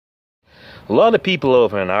A lot of people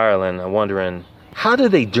over in Ireland are wondering, how do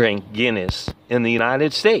they drink Guinness in the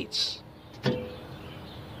United States?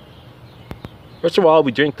 First of all,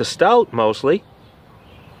 we drink the stout mostly.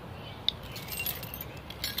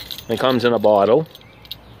 It comes in a bottle.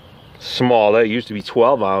 Smaller, it used to be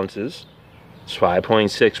 12 ounces. It's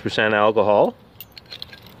 5.6% alcohol.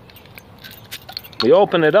 We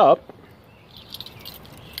open it up.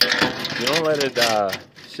 You don't let it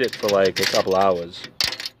sit for like a couple hours.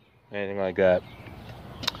 Anything like that.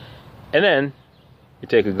 And then we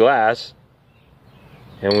take a glass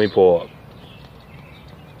and we pour.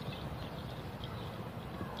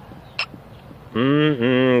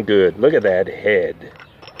 Good. Look at that head.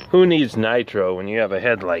 Who needs nitro when you have a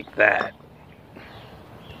head like that?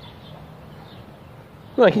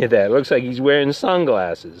 Look at that. Looks like he's wearing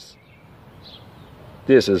sunglasses.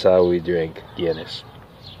 This is how we drink Guinness.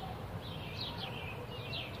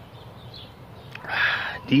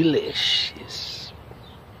 Delicious.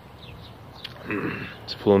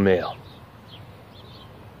 It's full meal.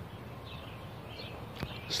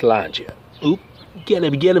 Slanger. Oop. Get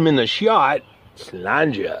him in the shot.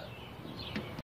 Slanger.